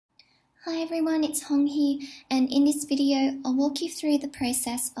Hi everyone, it's Hong here, and in this video I'll walk you through the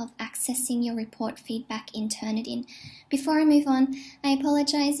process of accessing your report feedback in Turnitin. Before I move on, I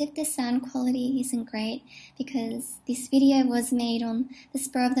apologise if the sound quality isn't great because this video was made on the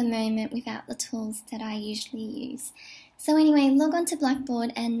spur of the moment without the tools that I usually use. So anyway, log on to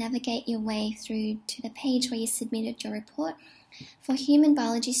Blackboard and navigate your way through to the page where you submitted your report. For human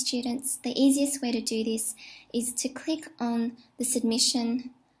biology students, the easiest way to do this is to click on the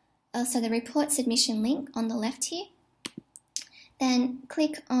the report submission link on the left here. Then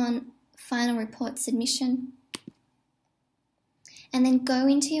click on Final Report Submission. And then go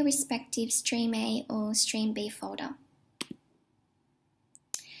into your respective Stream A or Stream B folder.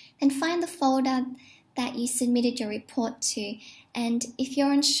 Then find the folder that you submitted your report to. And if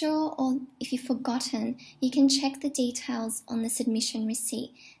you're unsure or if you've forgotten, you can check the details on the submission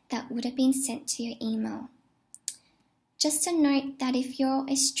receipt that would have been sent to your email. Just a note that if you're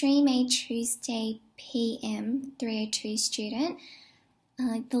a Stream A Tuesday PM 302 student,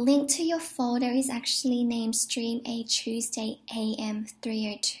 the link to your folder is actually named Stream A Tuesday AM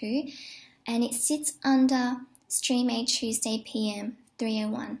 302, and it sits under Stream A Tuesday PM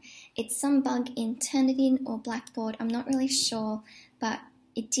 301. It's some bug in Turnitin or Blackboard, I'm not really sure, but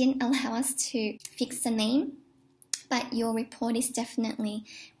it didn't allow us to fix the name, but your report is definitely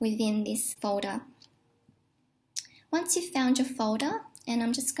within this folder. Once you've found your folder, and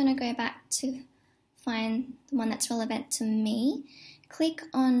I'm just going to go back to find the one that's relevant to me, click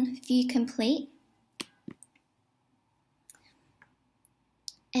on View Complete,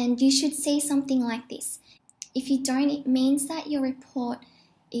 and you should see something like this. If you don't, it means that your report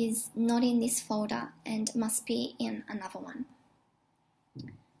is not in this folder and must be in another one.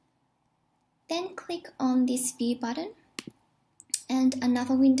 Then click on this View button, and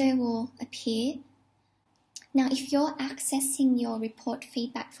another window will appear. Now, if you're accessing your report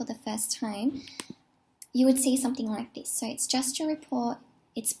feedback for the first time, you would see something like this. So it's just your report,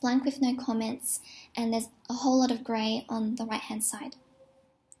 it's blank with no comments, and there's a whole lot of grey on the right-hand side.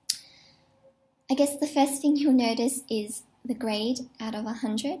 I guess the first thing you'll notice is the grade out of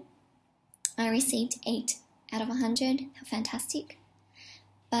 100. I received 8 out of 100, how fantastic.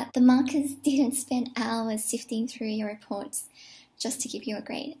 But the markers didn't spend hours sifting through your reports just to give you a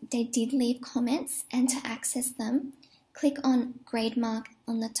grade. They did leave comments, and to access them, click on Grade Mark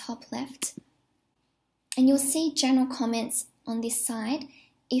on the top left, and you'll see general comments on this side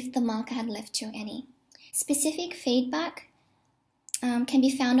if the marker had left you any. Specific feedback can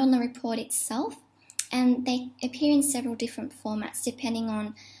be found on the report itself, and they appear in several different formats depending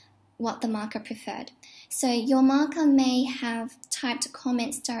on what the marker preferred. So your marker may have typed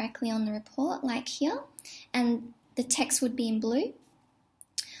comments directly on the report, like here, and the text would be in blue,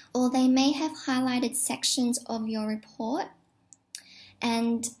 or they may have highlighted sections of your report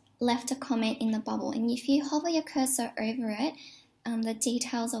and left a comment in the bubble. And if you hover your cursor over it, the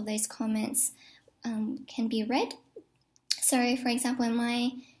details of those comments can be read. So, for example, in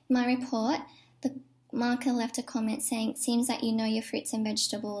my report, the marker left a comment saying, "Seems that you know your fruits and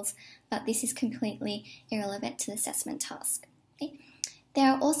vegetables, but this is completely irrelevant to the assessment task." Okay? There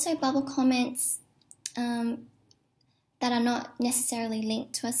are also bubble comments that are not necessarily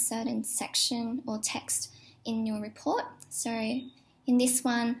linked to a certain section or text in your report. So in this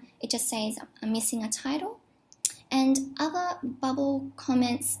one, it just says, "I'm missing a title." And other bubble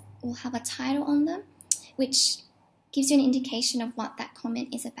comments will have a title on them, which gives you an indication of what that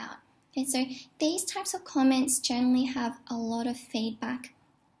comment is about. Okay, so these types of comments generally have a lot of feedback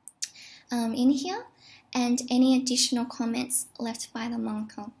in here, and any additional comments left by the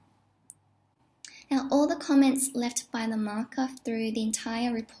marker. Now, all the comments left by the marker through the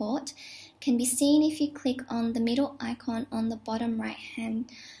entire report can be seen if you click on the middle icon on the bottom right-hand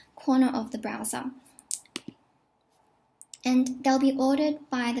corner of the browser. And they'll be ordered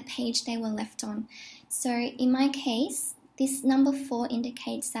by the page they were left on. So in my case, this number 4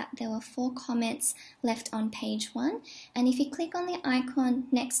 indicates that there were 4 comments left on page 1. And if you click on the icon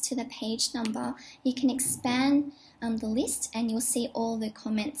next to the page number, you can expand the list and you'll see all the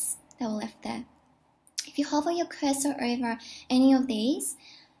comments that were left there. If you hover your cursor over any of these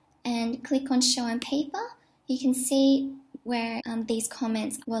and click on Show on Paper, you can see where these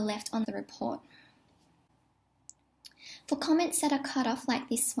comments were left on the report. For comments that are cut off like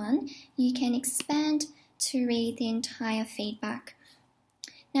this one, you can expand to read the entire feedback.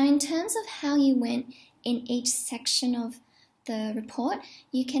 Now, in terms of how you went in each section of the report,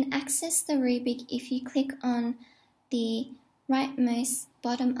 you can access the rubric if you click on the rightmost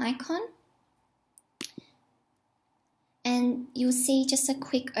bottom icon, and you'll see just a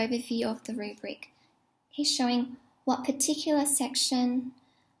quick overview of the rubric. Okay, showing what particular section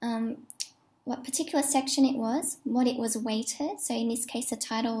what particular section it was, what it was weighted. So in this case, the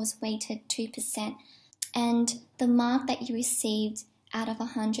title was weighted 2%, and the mark that you received out of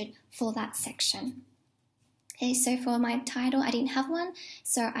 100 for that section. Okay, so for my title, I didn't have one,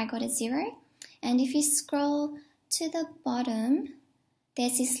 so I got a 0. And if you scroll to the bottom,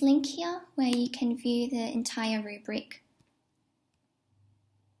 there's this link here where you can view the entire rubric.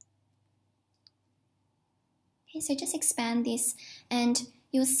 Okay, so just expand this and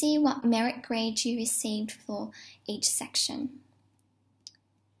you'll see what merit grade you received for each section.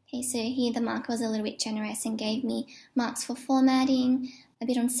 Okay, so here the marker was a little bit generous and gave me marks for formatting, a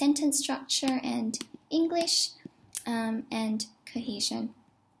bit on sentence structure and English, and cohesion.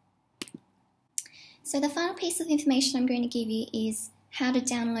 So the final piece of information I'm going to give you is how to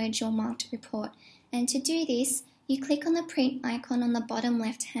download your marked report. And to do this, you click on the print icon on the bottom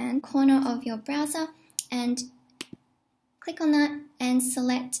left-hand corner of your browser and click on that and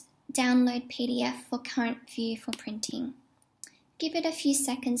select Download PDF for current view for printing. Give it a few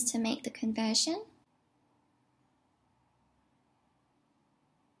seconds to make the conversion.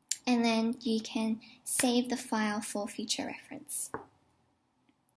 And then you can save the file for future reference.